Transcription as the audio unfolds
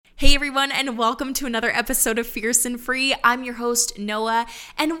Hey everyone, and welcome to another episode of Fierce and Free. I'm your host, Noah,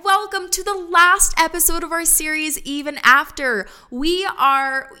 and welcome to the last episode of our series, Even After. We've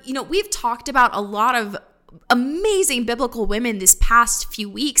talked about a lot of amazing biblical women this past few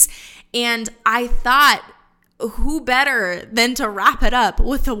weeks, and I thought, who better than to wrap it up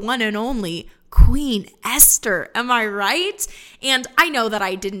with the one and only Queen Esther, am I right? And I know that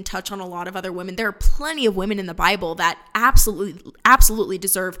I didn't touch on a lot of other women. There are plenty of women in the Bible that absolutely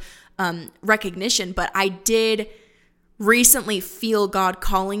deserve recognition, but I did recently feel God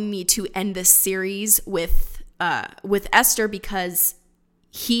calling me to end this series with Esther because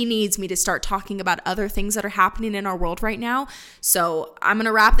He needs me to start talking about other things that are happening in our world right now. So I'm going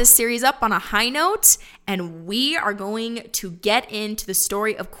to wrap this series up on a high note, and we are going to get into the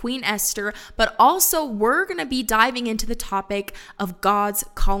story of Queen Esther, but also we're going to be diving into the topic of God's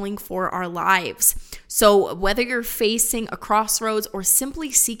calling for our lives. So whether you're facing a crossroads or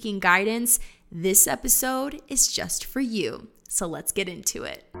simply seeking guidance, this episode is just for you. So let's get into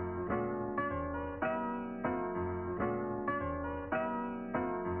it.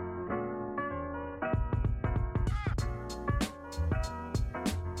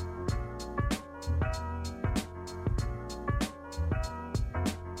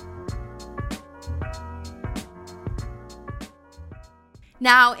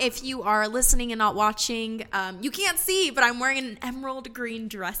 Now, if you are listening and not watching, you can't see, but I'm wearing an emerald green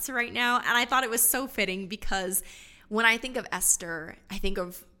dress right now, and I thought it was so fitting because when I think of Esther, I think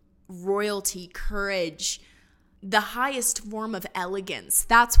of royalty, courage, the highest form of elegance.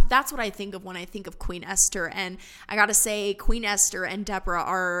 That's what I think of when I think of Queen Esther, and I gotta say, Queen Esther and Deborah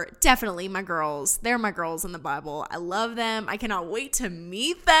are definitely my girls. They're my girls in the Bible. I love them. I cannot wait to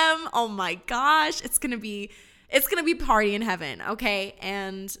meet them. Oh my gosh, it's gonna be party in heaven, okay?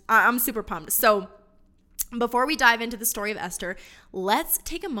 And I'm super pumped. So before we dive into the story of Esther, let's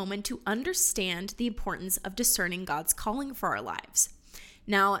take a moment to understand the importance of discerning God's calling for our lives.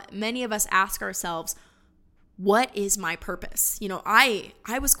 Now, many of us ask ourselves, what is my purpose? I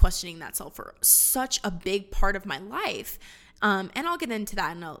was questioning that for such a big part of my life. And I'll get into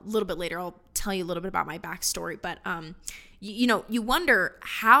that in a little bit later. I'll tell you a little bit about my backstory. But, you wonder,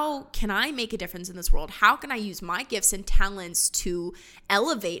 how can I make a difference in this world? How can I use my gifts and talents to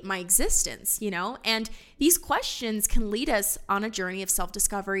elevate my existence, And these questions can lead us on a journey of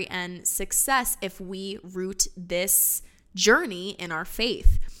self-discovery and success if we root this journey in our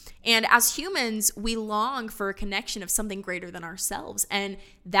faith. And as humans, we long for a connection of something greater than ourselves. And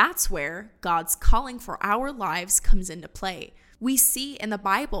that's where God's calling for our lives comes into play. We see in the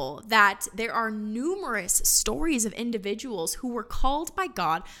Bible that there are numerous stories of individuals who were called by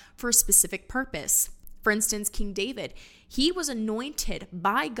God for a specific purpose. For instance, King David, he was anointed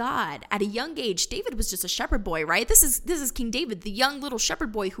by God at a young age. David was just a shepherd boy, right? This is King David, the young little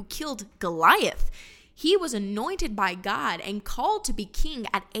shepherd boy who killed Goliath. He was anointed by God and called to be king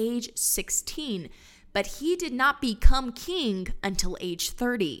at age 16, but he did not become king until age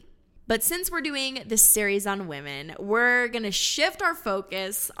 30. But since we're doing this series on women, we're going to shift our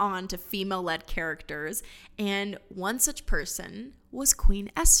focus on to female-led characters, and one such person was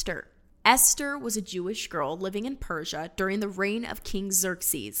Queen Esther. Esther was a Jewish girl living in Persia during the reign of King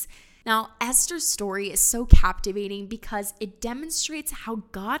Xerxes. Now, Esther's story is so captivating because it demonstrates how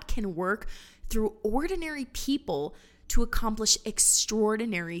God can work through ordinary people to accomplish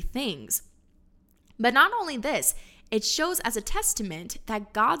extraordinary things. But not only this, it shows as a testament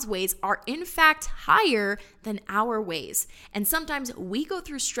that God's ways are in fact higher than our ways. And sometimes we go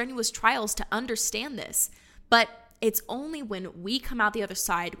through strenuous trials to understand this, but it's only when we come out the other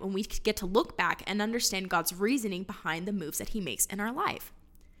side when we get to look back and understand God's reasoning behind the moves that He makes in our life.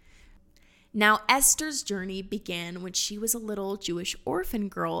 Now, Esther's journey began when she was a little Jewish orphan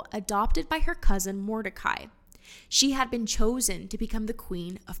girl adopted by her cousin Mordecai. She had been chosen to become the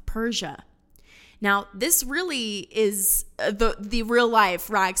queen of Persia. Now, this really is the real life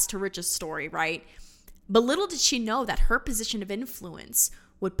rags to riches story, right? But little did she know that her position of influence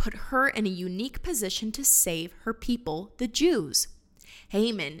would put her in a unique position to save her people, the Jews.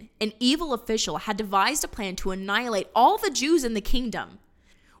 Haman, an evil official, had devised a plan to annihilate all the Jews in the kingdom.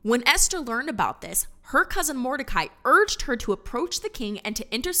 When Esther learned about this, her cousin Mordecai urged her to approach the king and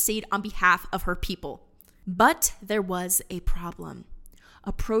to intercede on behalf of her people. But there was a problem.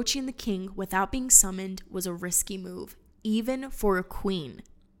 Approaching the king without being summoned was a risky move, even for a queen.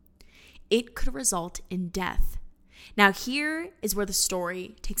 It could result in death. Now here is where the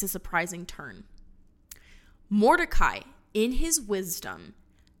story takes a surprising turn. Mordecai, in his wisdom,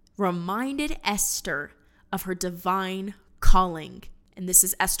 reminded Esther of her divine calling. And this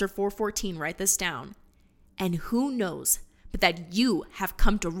is Esther 4:14, write this down. And who knows, but that you have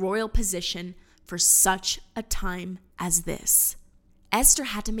come to royal position for such a time as this. Esther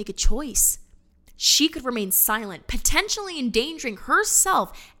had to make a choice. She could remain silent, potentially endangering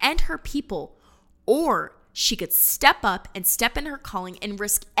herself and her people, or she could step up and step in her calling and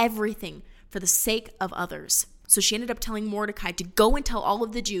risk everything for the sake of others. So she ended up telling Mordecai to go and tell all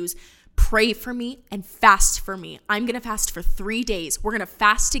of the Jews, pray for me and fast for me. I'm going to fast for 3 days. We're going to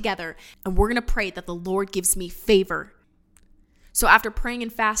fast together and we're going to pray that the Lord gives me favor. So after praying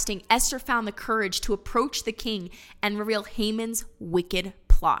and fasting, Esther found the courage to approach the king and reveal Haman's wicked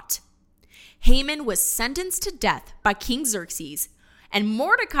plot. Haman was sentenced to death by King Xerxes, and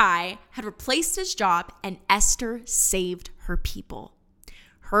Mordecai had replaced his job, and Esther saved her people.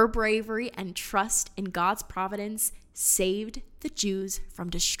 Her bravery and trust in God's providence saved the Jews from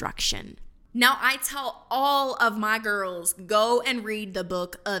destruction. Now I tell all of my girls, go and read the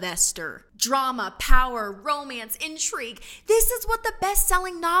book of Esther. Drama, power, romance, intrigue. This is what the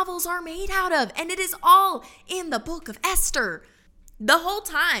best-selling novels are made out of, and it is all in the book of Esther. The whole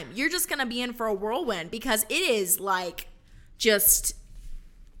time, you're just going to be in for a whirlwind because it is like just,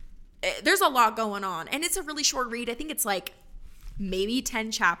 there's a lot going on, and it's a really short read. I think it's like maybe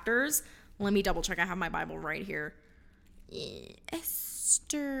 10 chapters. Let me double check. I have my Bible right here.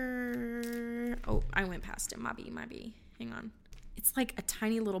 Esther. Oh, I went past it. Might be. Hang on. It's like a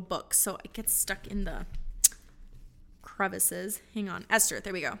tiny little book, so it gets stuck in the crevices. Hang on. Esther.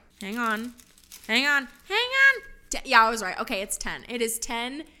 There we go. Hang on. Yeah, I was right. Okay, it's 10. It is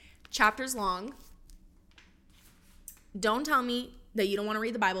 10 chapters long. Don't tell me that you don't want to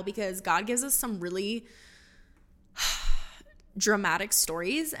read the Bible because God gives us some really dramatic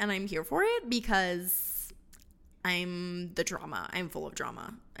stories, and I'm here for it because I'm the drama. I'm full of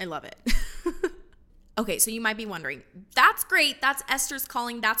drama. I love it. Okay, so you might be wondering, that's great. That's Esther's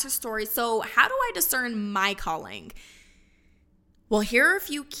calling. That's her story. So how do I discern my calling? Well, here are a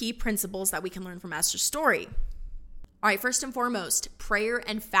few key principles that we can learn from Esther's story. All right, first and foremost, prayer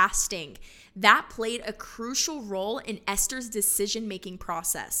and fasting. That played a crucial role in Esther's decision-making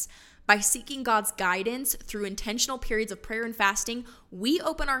process. By seeking God's guidance through intentional periods of prayer and fasting, we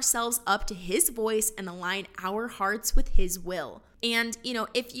open ourselves up to His voice and align our hearts with His will. And,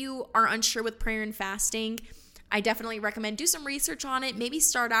 if you are unsure with prayer and fasting, I definitely recommend do some research on it. Maybe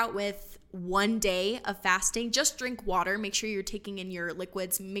start out with 1 day of fasting. Just drink water. Make sure you're taking in your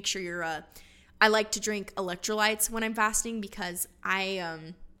liquids. Make sure you're, I like to drink electrolytes when I'm fasting because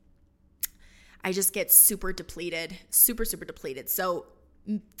I just get super depleted. Super depleted. So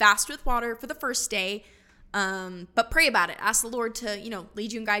fast with water for the first day, but pray about it. Ask the Lord to,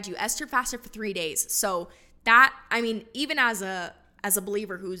 lead you and guide you. Esther fasted for 3 days. So that, even as a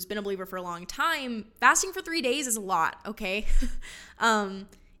believer who's been a believer for a long time, fasting for 3 days is a lot, okay?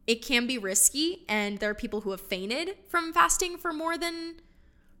 It can be risky, and there are people who have fainted from fasting for more than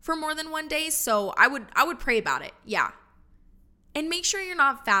 1 day. So I would pray about it. Yeah. And make sure you're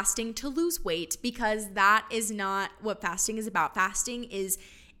not fasting to lose weight because that is not what fasting is about. Fasting is,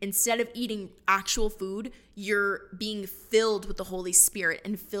 instead of eating actual food, you're being filled with the Holy Spirit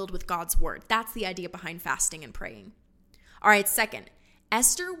and filled with God's word. That's the idea behind fasting and praying. All right, second,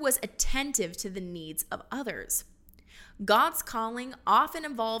 Esther was attentive to the needs of others. God's calling often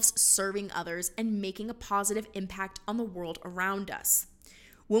involves serving others and making a positive impact on the world around us.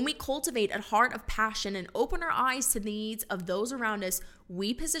 When we cultivate a heart of passion and open our eyes to the needs of those around us,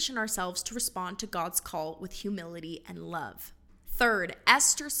 we position ourselves to respond to God's call with humility and love. Third,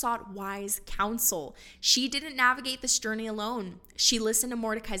 Esther sought wise counsel. She didn't navigate this journey alone. She listened to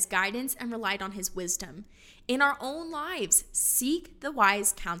Mordecai's guidance and relied on his wisdom. In our own lives, seek the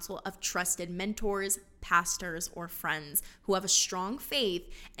wise counsel of trusted mentors, pastors, or friends who have a strong faith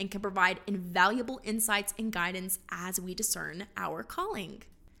and can provide invaluable insights and guidance as we discern our calling.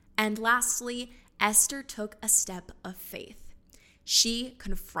 And lastly, Esther took a step of faith. She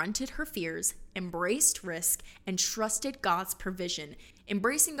confronted her fears, embraced risk, and trusted God's provision.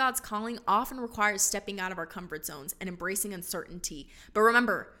 Embracing God's calling often requires stepping out of our comfort zones and embracing uncertainty. But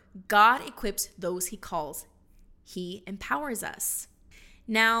remember, God equips those He calls. He empowers us.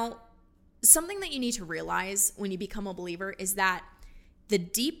 Now, something that you need to realize when you become a believer is that the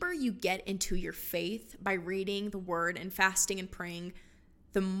deeper you get into your faith by reading the Word and fasting and praying,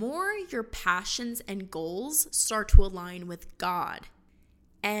 the more your passions and goals start to align with God.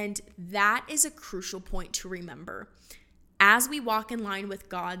 And that is a crucial point to remember. As we walk in line with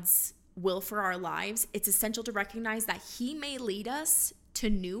God's will for our lives, it's essential to recognize that He may lead us to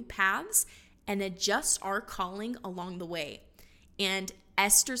new paths and adjust our calling along the way. And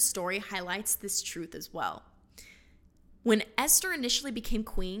Esther's story highlights this truth as well. When Esther initially became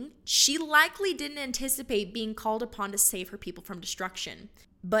queen, she likely didn't anticipate being called upon to save her people from destruction.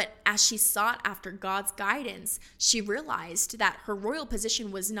 But as she sought after God's guidance, she realized that her royal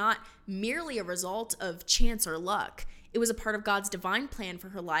position was not merely a result of chance or luck. It was a part of God's divine plan for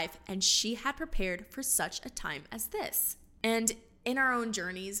her life, and she had prepared for such a time as this. And in our own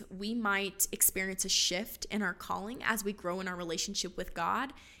journeys, we might experience a shift in our calling as we grow in our relationship with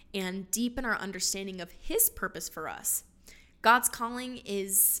God and deepen our understanding of His purpose for us. God's calling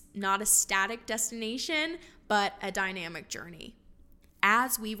is not a static destination, but a dynamic journey.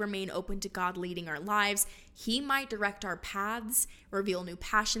 As we remain open to God leading our lives, He might direct our paths, reveal new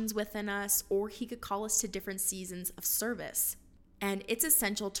passions within us, or He could call us to different seasons of service. And it's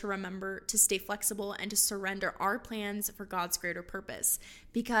essential to remember to stay flexible and to surrender our plans for God's greater purpose,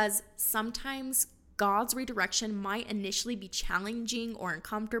 because sometimes God's redirection might initially be challenging or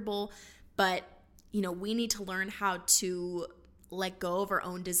uncomfortable, but we need to learn how to let go of our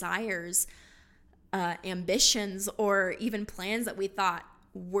own desires, ambitions, or even plans that we thought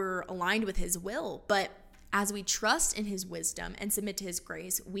were aligned with His will. But as we trust in His wisdom and submit to His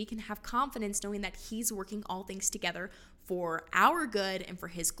grace, we can have confidence knowing that He's working all things together for our good and for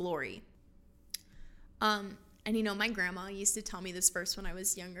His glory. My grandma used to tell me this verse when I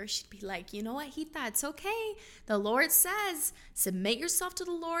was younger. She'd be like, you know what, Heatha, it's okay. The Lord says, submit yourself to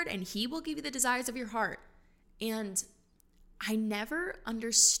the Lord and He will give you the desires of your heart. And I never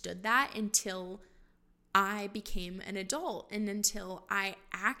understood that until I became an adult and until I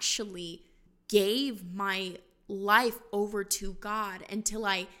actually gave my life over to God, until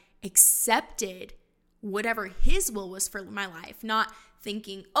I accepted whatever His will was for my life, not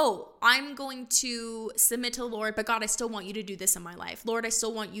thinking, oh, I'm going to submit to the Lord, but God, I still want you to do this in my life. Lord, I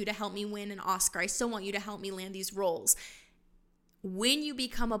still want you to help me win an Oscar. I still want you to help me land these roles. When you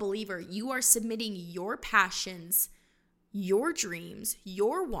become a believer, you are submitting your passions, your dreams,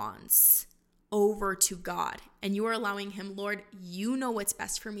 your wants over to God. And you are allowing Him, Lord, you know what's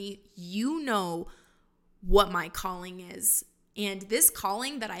best for me. You know what my calling is. And this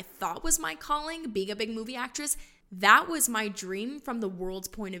calling that I thought was my calling, being a big movie actress, that was my dream from the world's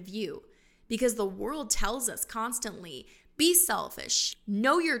point of view. Because the world tells us constantly, be selfish,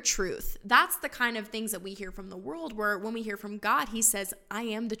 know your truth. That's the kind of things that we hear from the world, where when we hear from God, He says, I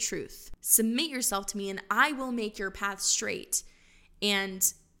am the truth. Submit yourself to me and I will make your path straight.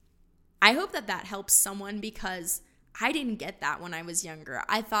 And I hope that that helps someone, because I didn't get that when I was younger.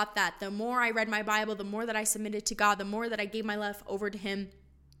 I thought that the more I read my Bible, the more that I submitted to God, the more that I gave my life over to Him,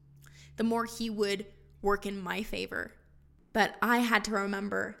 the more He would work in my favor. But I had to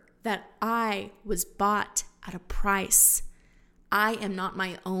remember that I was bought at a price. I am not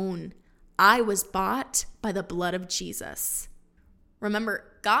my own. I was bought by the blood of Jesus.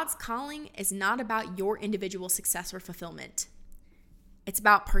 Remember, God's calling is not about your individual success or fulfillment. It's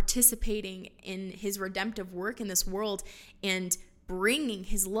about participating in His redemptive work in this world and bringing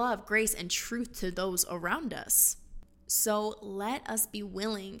His love, grace, and truth to those around us. So let us be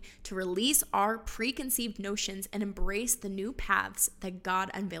willing to release our preconceived notions and embrace the new paths that God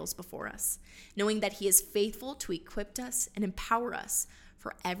unveils before us, knowing that He is faithful to equip us and empower us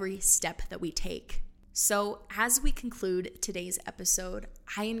for every step that we take. So as we conclude today's episode,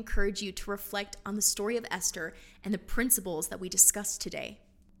 I encourage you to reflect on the story of Esther and the principles that we discussed today.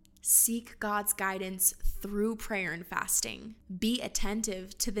 Seek God's guidance through prayer and fasting. Be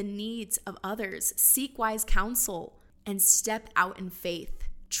attentive to the needs of others. Seek wise counsel and step out in faith,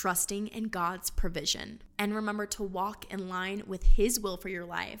 trusting in God's provision. And remember to walk in line with His will for your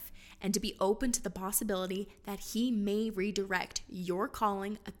life and to be open to the possibility that He may redirect your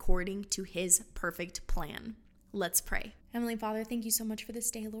calling according to His perfect plan. Let's pray. Heavenly Father, thank you so much for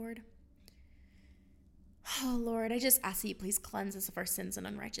this day, Lord. Oh, Lord, I just ask that you please cleanse us of our sins and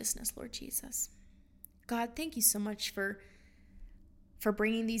unrighteousness, Lord Jesus. God, thank you so much for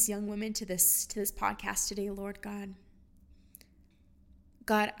bringing these young women to this podcast today, Lord God.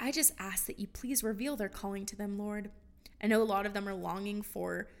 God, I just ask that you please reveal their calling to them, Lord. I know a lot of them are longing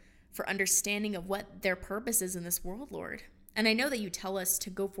for understanding of what their purpose is in this world, Lord. And I know that you tell us to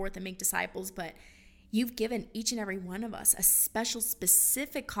go forth and make disciples, but you've given each and every one of us a special,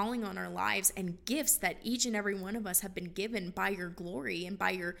 specific calling on our lives and gifts that each and every one of us have been given by your glory and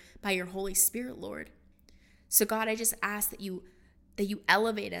by your Holy Spirit, Lord. So God, I just ask that you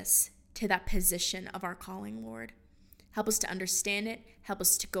elevate us to that position of our calling, Lord. Help us to understand it. Help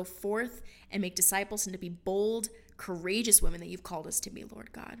us to go forth and make disciples and to be bold, courageous women that you've called us to be,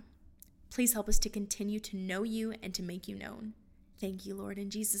 Lord God. Please help us to continue to know you and to make you known. Thank you, Lord. In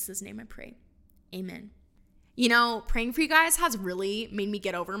Jesus' name I pray. Amen. Praying for you guys has really made me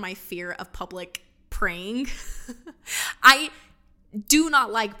get over my fear of public praying. I do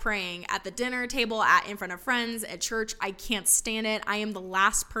not like praying at the dinner table, in front of friends, at church. I can't stand it. I am the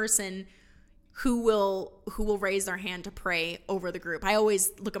last person who will raise their hand to pray over the group. I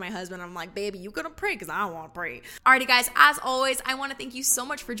always look at my husband and I'm like, baby, you gonna pray? Because I don't want to pray. Alrighty, guys, as always, I want to thank you so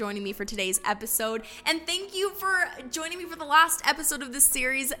much for joining me for today's episode. And thank you for joining me for the last episode of this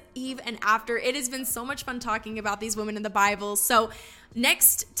series, Eve and After. It has been so much fun talking about these women in the Bible. So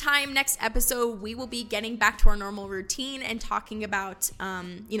next episode, we will be getting back to our normal routine and talking about,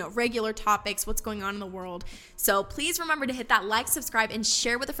 regular topics, what's going on in the world. So please remember to hit that like, subscribe, and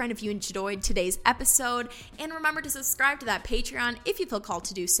share with a friend if you enjoyed today's episode. And remember to subscribe to that Patreon if you feel called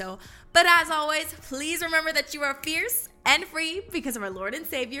to do so. But as always, please remember that you are fierce and free because of our Lord and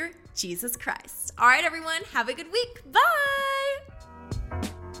Savior, Jesus Christ. All right, everyone, have a good week. Bye.